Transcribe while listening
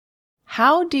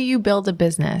How do you build a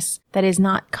business that is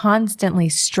not constantly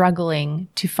struggling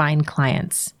to find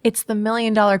clients? It's the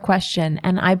million-dollar question,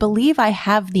 and I believe I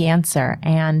have the answer.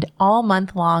 And all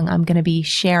month long, I'm going to be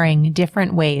sharing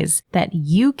different ways that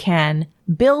you can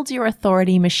build your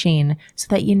authority machine so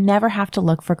that you never have to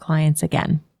look for clients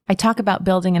again. I talk about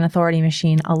building an authority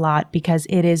machine a lot because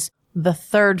it is the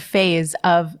third phase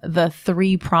of the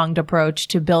three-pronged approach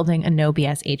to building a no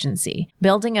BS agency.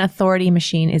 Building an authority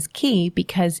machine is key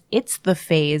because it's the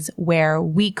phase where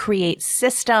we create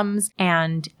systems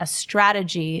and a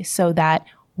strategy so that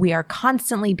we are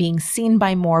constantly being seen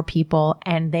by more people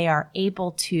and they are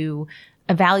able to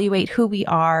evaluate who we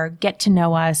are, get to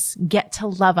know us, get to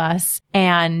love us,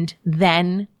 and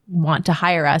then want to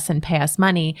hire us and pay us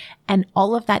money. And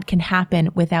all of that can happen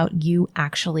without you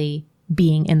actually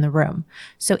being in the room.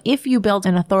 So if you build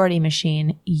an authority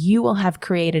machine, you will have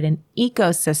created an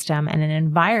ecosystem and an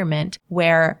environment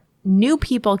where new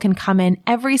people can come in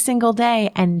every single day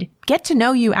and get to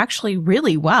know you actually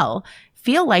really well,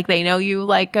 feel like they know you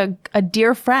like a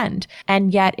dear friend,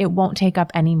 and yet it won't take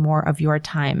up any more of your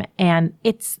time. And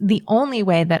it's the only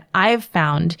way that I've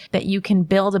found that you can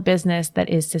build a business that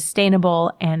is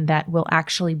sustainable and that will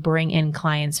actually bring in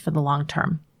clients for the long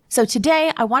term. So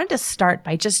today I wanted to start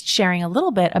by just sharing a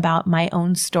little bit about my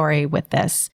own story with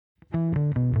this.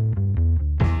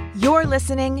 You're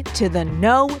listening to the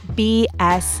No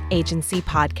BS Agency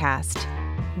Podcast.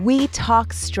 We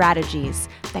talk strategies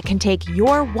that can take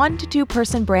your 1 to 2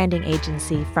 person branding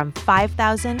agency from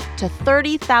 $5,000 to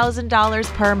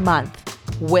 $30,000 per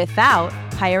month without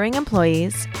hiring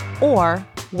employees or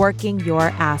working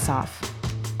your ass off.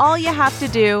 All you have to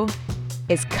do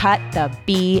is cut the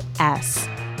BS.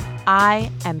 I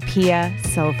am Pia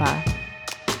Silva.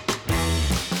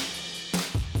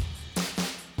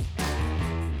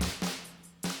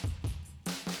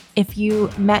 If you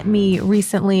met me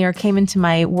recently or came into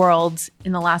my world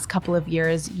in the last couple of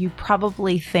years, you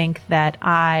probably think that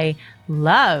I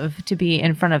love to be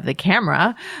in front of the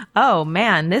camera. Oh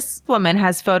man, this woman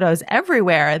has photos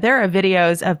everywhere. There are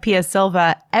videos of Pia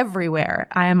Silva everywhere.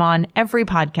 I am on every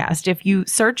podcast. If you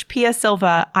search Pia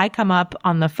Silva, I come up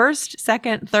on the first,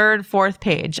 second, third, fourth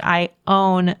page. I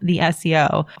own the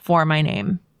SEO for my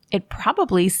name. It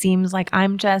probably seems like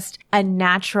I'm just a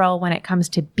natural when it comes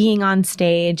to being on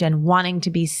stage and wanting to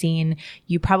be seen.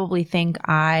 You probably think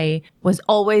I was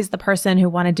always the person who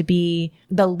wanted to be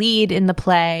the lead in the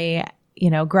play,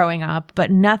 growing up,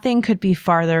 but nothing could be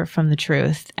farther from the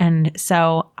truth. And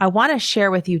so I want to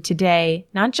share with you today,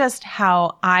 not just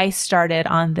how I started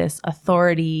on this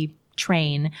authority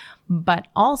train, but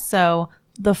also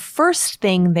the first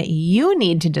thing that you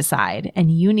need to decide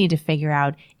and you need to figure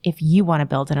out if you want to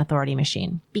build an authority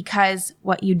machine. Because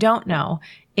what you don't know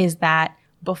is that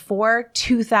before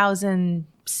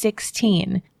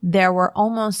 2016, there were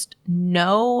almost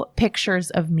no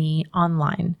pictures of me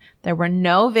online. There were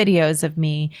no videos of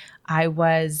me. I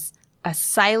was a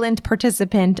silent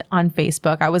participant on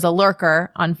Facebook. I was a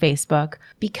lurker on Facebook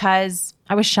because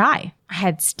I was shy. I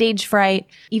had stage fright.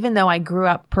 Even though I grew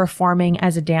up performing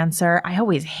as a dancer, I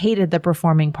always hated the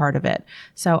performing part of it.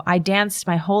 So I danced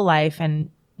my whole life.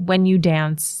 And when you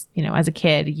dance, as a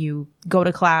kid, you go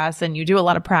to class and you do a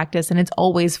lot of practice and it's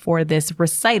always for this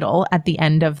recital at the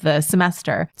end of the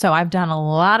semester. So I've done a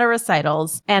lot of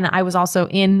recitals and I was also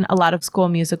in a lot of school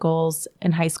musicals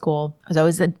in high school. I was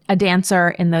always a dancer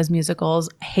in those musicals.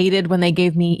 Hated when they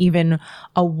gave me even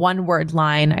a one-word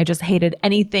line. I just hated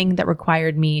anything that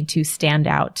required me to stand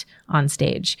out on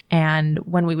stage. And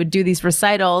when we would do these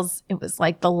recitals, it was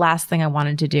like the last thing I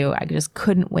wanted to do. I just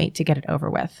couldn't wait to get it over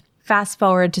with. Fast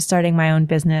forward to starting my own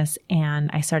business and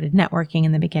I started networking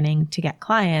in the beginning to get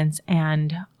clients.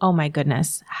 And oh my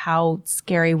goodness, how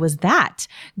scary was that?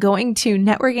 Going to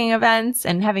networking events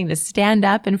and having to stand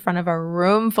up in front of a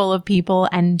room full of people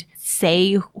and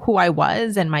say who I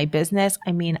was and my business.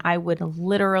 I mean, I would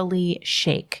literally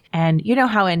shake. And you know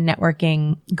how in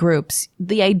networking groups,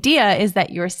 the idea is that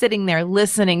you're sitting there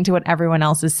listening to what everyone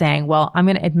else is saying. Well, I'm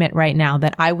going to admit right now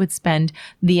that I would spend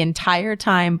the entire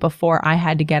time before I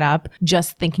had to get up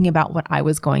just thinking about what I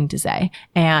was going to say.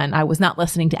 And I was not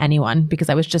listening to anyone because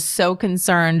I was just so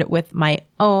concerned with my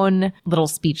own little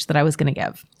speech that I was going to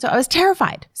give. So I was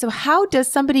terrified. So how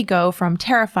does somebody go from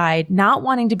terrified, not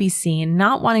wanting to be seen,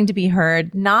 not wanting to be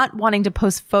heard, not wanting to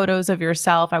post photos of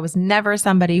yourself? I was never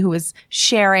somebody who was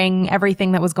sharing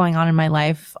everything that was going on in my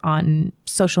life on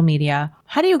social media.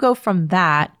 How do you go from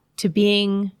that to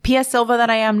being Pia Silva that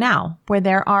I am now, where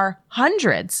there are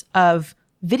hundreds of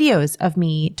videos of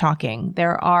me talking.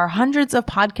 There are hundreds of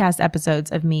podcast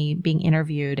episodes of me being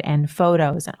interviewed and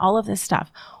photos and all of this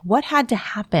stuff. What had to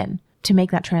happen to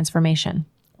make that transformation?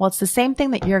 Well, it's the same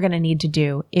thing that you're going to need to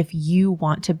do if you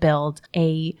want to build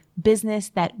a business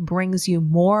that brings you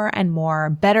more and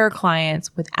more better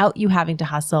clients without you having to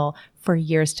hustle for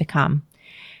years to come.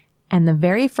 And the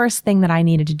very first thing that I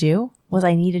needed to do was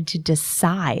I needed to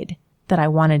decide that I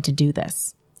wanted to do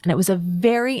this. And it was a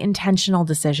very intentional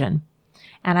decision.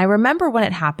 And I remember when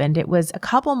it happened, it was a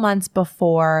couple months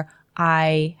before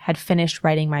I had finished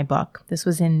writing my book. This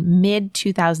was in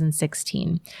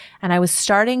mid-2016. And I was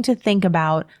starting to think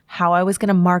about how I was going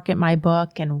to market my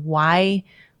book and why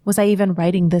was I even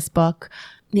writing this book?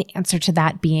 The answer to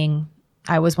that being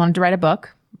I always wanted to write a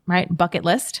book, right? Bucket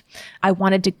list. I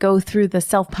wanted to go through the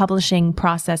self-publishing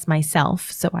process myself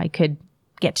so I could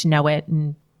get to know it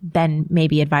and then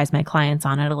maybe advise my clients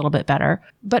on it a little bit better.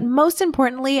 But most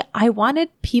importantly, I wanted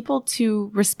people to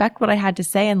respect what I had to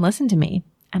say and listen to me.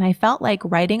 And I felt like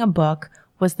writing a book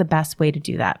was the best way to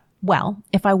do that. Well,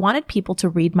 if I wanted people to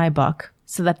read my book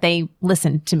so that they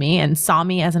listened to me and saw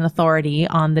me as an authority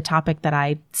on the topic that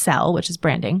I sell, which is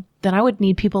branding, then I would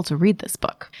need people to read this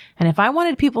book. And if I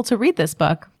wanted people to read this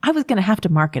book, I was going to have to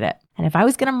market it. And if I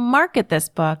was going to market this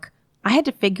book, I had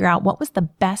to figure out what was the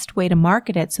best way to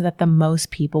market it so that the most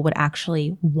people would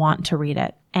actually want to read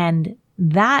it. And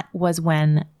that was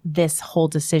when this whole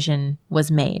decision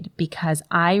was made, because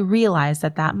I realized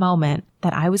at that moment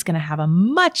that I was going to have a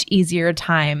much easier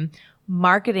time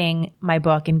marketing my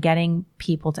book and getting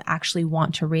people to actually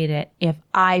want to read it if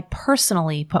I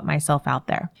personally put myself out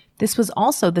there. This was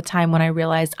also the time when I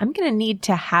realized I'm going to need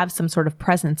to have some sort of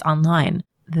presence online.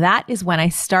 That is when I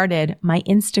started my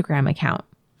Instagram account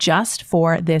just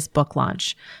for this book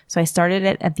launch. So I started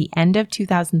it at the end of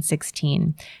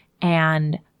 2016,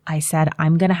 and I said,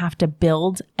 I'm going to have to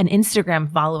build an Instagram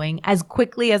following as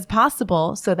quickly as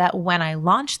possible so that when I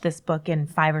launch this book in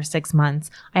 5 or 6 months,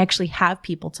 I actually have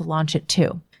people to launch it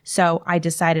to. So I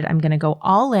decided I'm going to go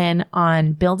all in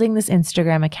on building this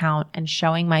Instagram account and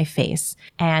showing my face.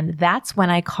 And that's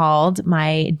when I called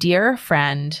my dear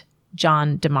friend,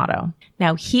 John D'Amato.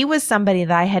 Now, he was somebody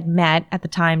that I had met at the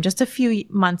time just a few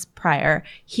months prior.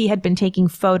 He had been taking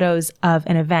photos of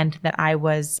an event that I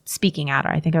was speaking at, or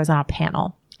I think I was on a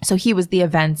panel. So he was the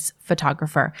events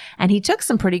photographer, and he took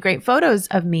some pretty great photos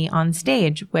of me on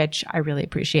stage, which I really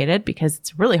appreciated because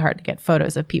it's really hard to get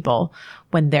photos of people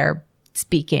when they're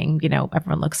speaking. You know,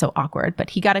 everyone looks so awkward, but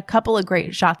he got a couple of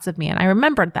great shots of me, and I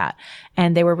remembered that,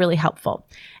 and they were really helpful.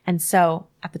 And so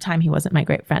at the time, he wasn't my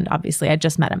great friend. Obviously, I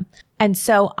just met him. And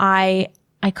so I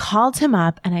called him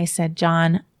up and I said,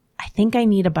 John, I think I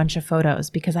need a bunch of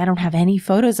photos because I don't have any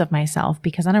photos of myself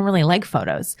because I don't really like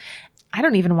photos. I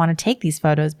don't even want to take these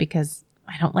photos because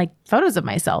I don't like photos of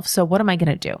myself. So what am I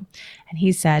going to do? And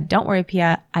he said, don't worry,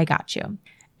 Pia, I got you.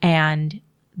 And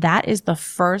that is the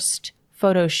first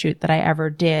photo shoot that I ever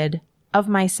did of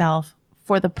myself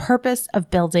for the purpose of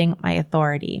building my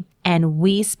authority. And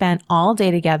we spent all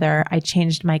day together. I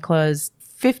changed my clothes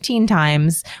 15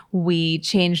 times. We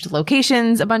changed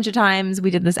locations a bunch of times.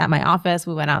 We did this at my office.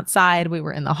 We went outside. We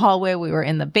were in the hallway. We were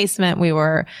in the basement. We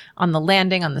were on the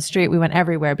landing, on the street. We went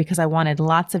everywhere because I wanted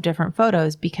lots of different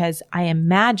photos because I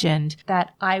imagined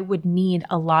that I would need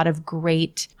a lot of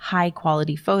great high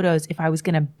quality photos if I was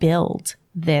going to build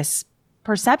this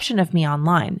perception of me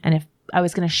online and if I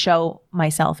was going to show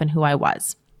myself and who I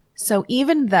was. So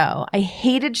even though I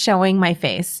hated showing my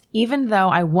face, even though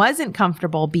I wasn't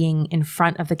comfortable being in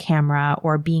front of the camera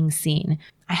or being seen,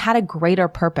 I had a greater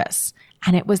purpose.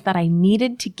 And it was that I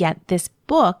needed to get this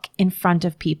book in front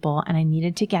of people and I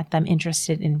needed to get them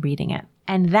interested in reading it.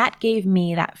 And that gave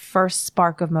me that first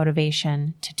spark of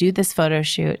motivation to do this photo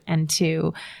shoot and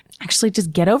to actually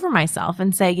just get over myself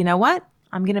and say, you know what?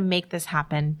 I'm going to make this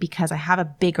happen because I have a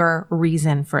bigger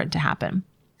reason for it to happen.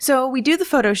 So we do the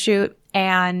photo shoot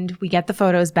and we get the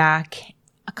photos back.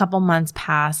 A couple months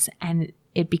pass and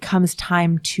it becomes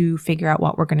time to figure out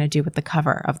what we're going to do with the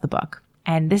cover of the book.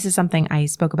 And this is something I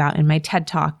spoke about in my TED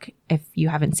Talk. If you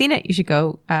haven't seen it, you should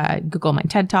go Google my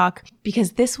TED Talk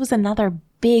because this was another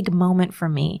big moment for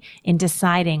me in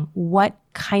deciding what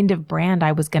kind of brand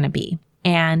I was going to be.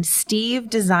 And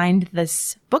Steve designed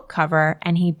this book cover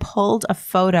and he pulled a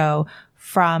photo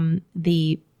from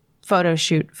the photo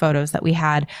shoot photos that we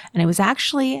had. And it was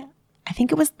actually, I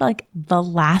think it was like the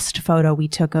last photo we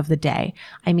took of the day.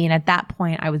 I mean, at that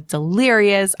point, I was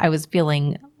delirious. I was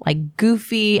feeling like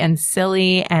goofy and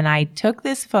silly. And I took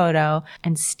this photo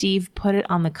and Steve put it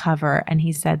on the cover and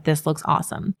he said, this looks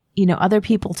awesome. You know, other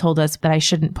people told us that I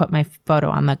shouldn't put my photo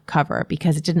on the cover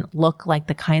because it didn't look like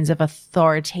the kinds of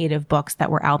authoritative books that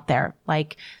were out there.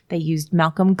 Like they used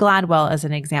Malcolm Gladwell as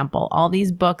an example. All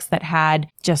these books that had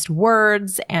just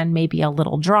words and maybe a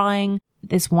little drawing.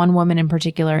 this one woman in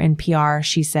particular in PR,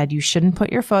 she said, you shouldn't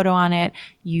put your photo on it.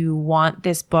 You want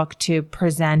this book to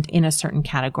present in a certain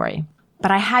category.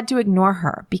 But I had to ignore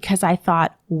her because I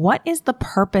thought, what is the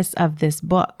purpose of this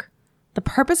book? The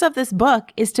purpose of this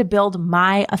book is to build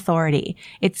my authority.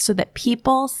 It's so that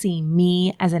people see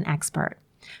me as an expert.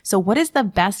 So what is the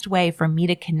best way for me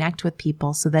to connect with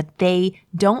people so that they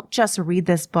don't just read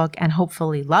this book and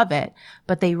hopefully love it,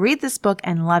 but they read this book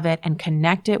and love it and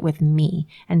connect it with me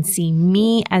and see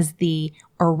me as the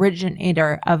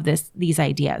originator of these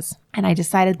ideas. And I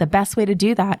decided the best way to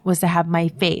do that was to have my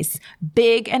face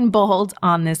big and bold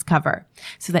on this cover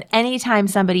so that anytime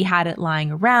somebody had it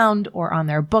lying around or on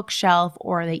their bookshelf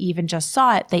or they even just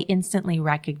saw it, they instantly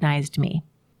recognized me.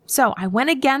 So I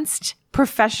went against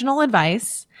professional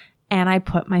advice and I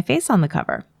put my face on the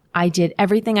cover. I did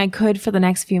everything I could for the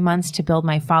next few months to build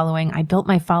my following. I built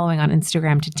my following on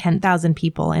Instagram to 10,000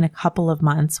 people in a couple of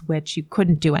months, which you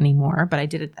couldn't do anymore, but I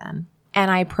did it then. And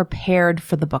I prepared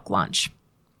for the book launch.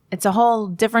 It's a whole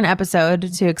different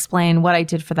episode to explain what I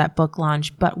did for that book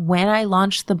launch. But when I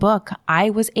launched the book, I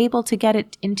was able to get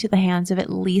it into the hands of at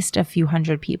least a few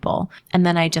hundred people. And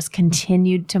then I just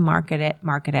continued to market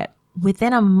it.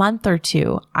 Within a month or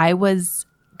two, I was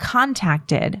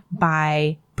contacted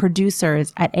by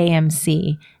producers at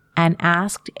AMC and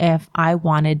asked if I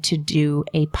wanted to do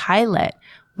a pilot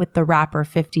with the rapper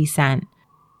 50 Cent,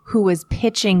 who was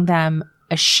pitching them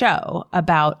a show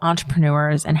about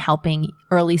entrepreneurs and helping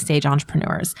early stage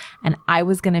entrepreneurs. And I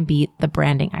was going to be the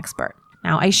branding expert.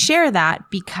 Now, I share that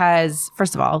because,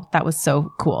 first of all, that was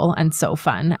so cool and so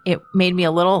fun. It made me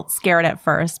a little scared at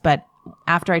first, but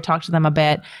after I talked to them a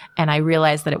bit and I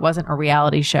realized that it wasn't a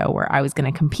reality show where I was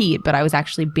going to compete, but I was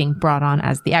actually being brought on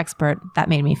as the expert, that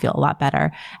made me feel a lot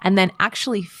better. And then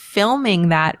actually filming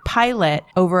that pilot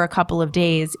over a couple of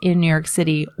days in New York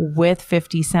City with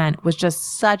 50 Cent was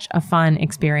just such a fun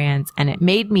experience. And it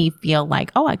made me feel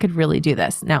like, oh, I could really do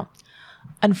this. Now,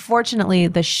 unfortunately,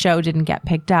 the show didn't get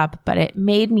picked up, but it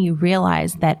made me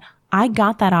realize that I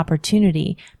got that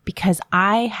opportunity because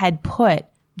I had put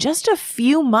just a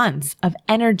few months of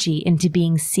energy into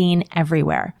being seen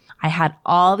everywhere. I had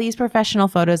all these professional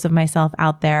photos of myself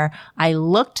out there. I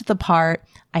looked the part.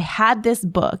 I had this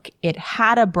book. It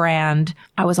had a brand.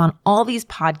 I was on all these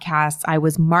podcasts. I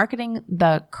was marketing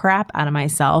the crap out of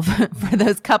myself for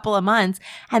those couple of months.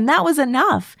 And that was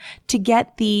enough to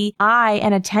get the eye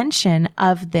and attention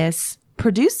of this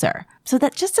producer. So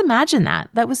that, just imagine that.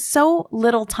 That was so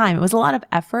little time. It was a lot of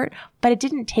effort, but it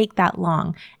didn't take that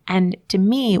long. And to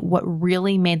me, what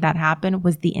really made that happen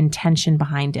was the intention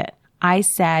behind it. I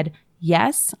said,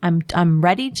 yes, I'm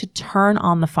ready to turn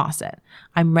on the faucet.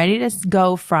 I'm ready to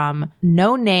go from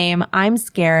no name, I'm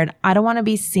scared, I don't want to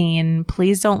be seen,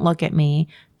 please don't look at me,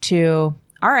 to,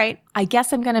 all right, I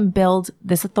guess I'm going to build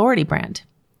this authority brand.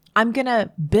 I'm going to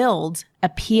build a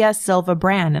Pia Silva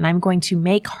brand and I'm going to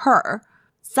make her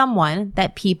someone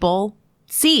that people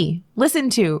see, listen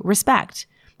to, respect.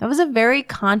 That was a very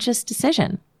conscious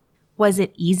decision. Was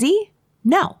it easy?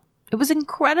 No. It was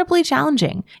incredibly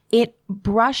challenging. It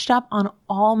brushed up on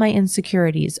all my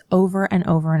insecurities over and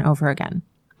over and over again.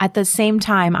 At the same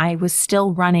time, I was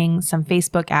still running some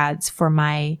Facebook ads for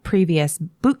my previous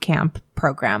bootcamp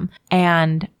program,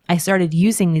 and I started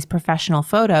using these professional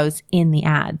photos in the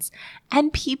ads.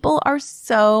 And people are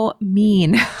so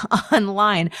mean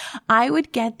online. I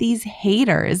would get these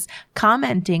haters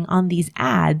commenting on these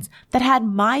ads that had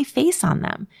my face on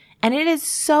them. And it is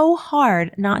so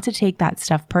hard not to take that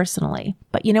stuff personally.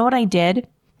 But you know what I did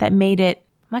that made it,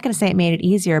 I'm not going to say it made it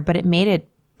easier, but it made it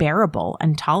bearable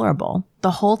and tolerable.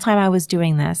 The whole time I was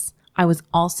doing this, I was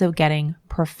also getting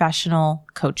professional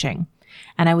coaching.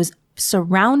 And I was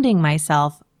surrounding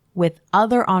myself with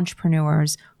other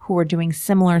entrepreneurs who were doing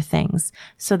similar things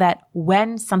so that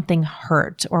when something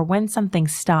hurt or when something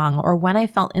stung or when I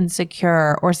felt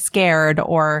insecure or scared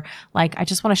or like I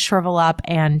just want to shrivel up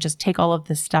and just take all of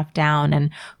this stuff down, and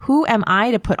who am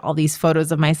I to put all these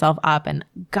photos of myself up? And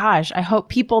gosh, I hope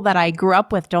people that I grew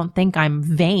up with don't think I'm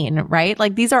vain, right?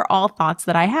 Like these are all thoughts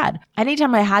that I had.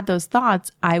 Anytime I had those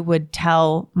thoughts, I would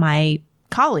tell my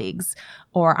colleagues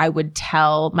or I would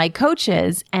tell my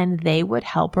coaches and they would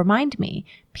help remind me,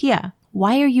 Pia,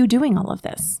 why are you doing all of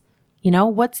this? You know,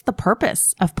 what's the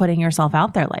purpose of putting yourself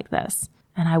out there like this?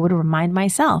 And I would remind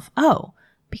myself, oh,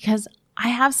 because I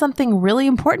have something really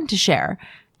important to share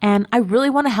and I really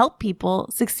want to help people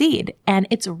succeed. And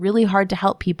it's really hard to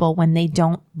help people when they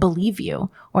don't believe you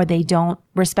or they don't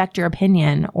respect your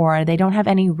opinion or they don't have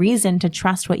any reason to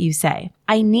trust what you say.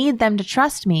 I need them to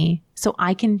trust me so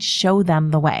I can show them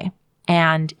the way.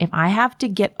 And if I have to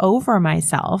get over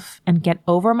myself and get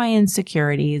over my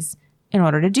insecurities in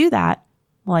order to do that,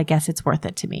 well, I guess it's worth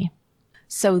it to me.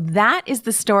 So that is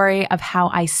the story of how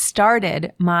I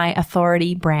started my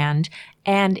authority brand.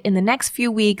 And in the next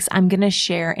few weeks, I'm going to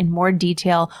share in more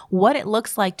detail what it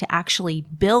looks like to actually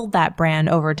build that brand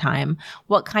over time,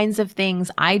 what kinds of things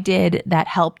I did that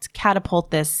helped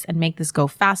catapult this and make this go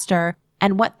faster,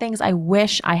 and what things I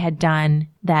wish I had done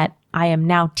that I am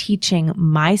now teaching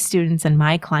my students and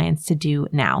my clients to do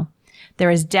now.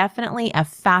 There is definitely a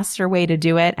faster way to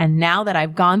do it. And now that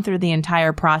I've gone through the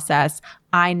entire process,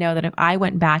 I know that if I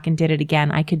went back and did it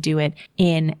again, I could do it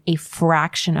in a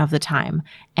fraction of the time.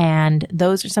 And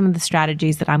those are some of the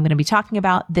strategies that I'm going to be talking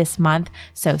about this month.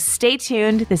 So stay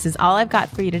tuned. This is all I've got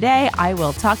for you today. I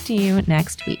will talk to you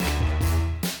next week.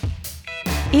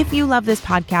 If you love this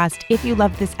podcast, if you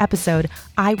love this episode,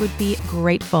 I would be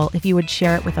grateful if you would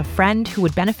share it with a friend who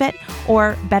would benefit,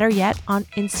 or better yet, on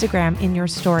Instagram in your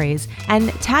stories, and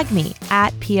tag me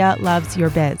at Pia Loves Your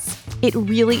Biz. It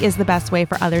really is the best way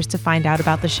for others to find out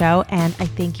about the show, and I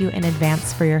thank you in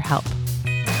advance for your help.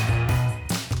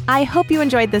 I hope you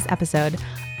enjoyed this episode.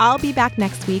 I'll be back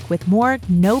next week with more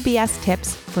no BS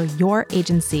tips for your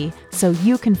agency so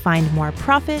you can find more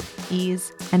profit,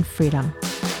 ease, and freedom.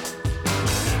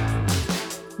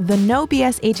 The No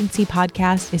BS Agency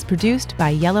podcast is produced by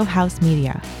Yellow House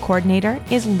Media. Coordinator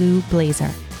is Lou Blazer.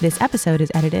 This episode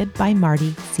is edited by Marty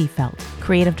Seafelt.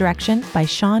 Creative direction by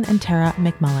Sean and Tara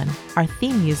McMullen. Our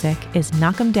theme music is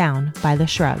Knock 'em Down by The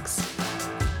Shrugs.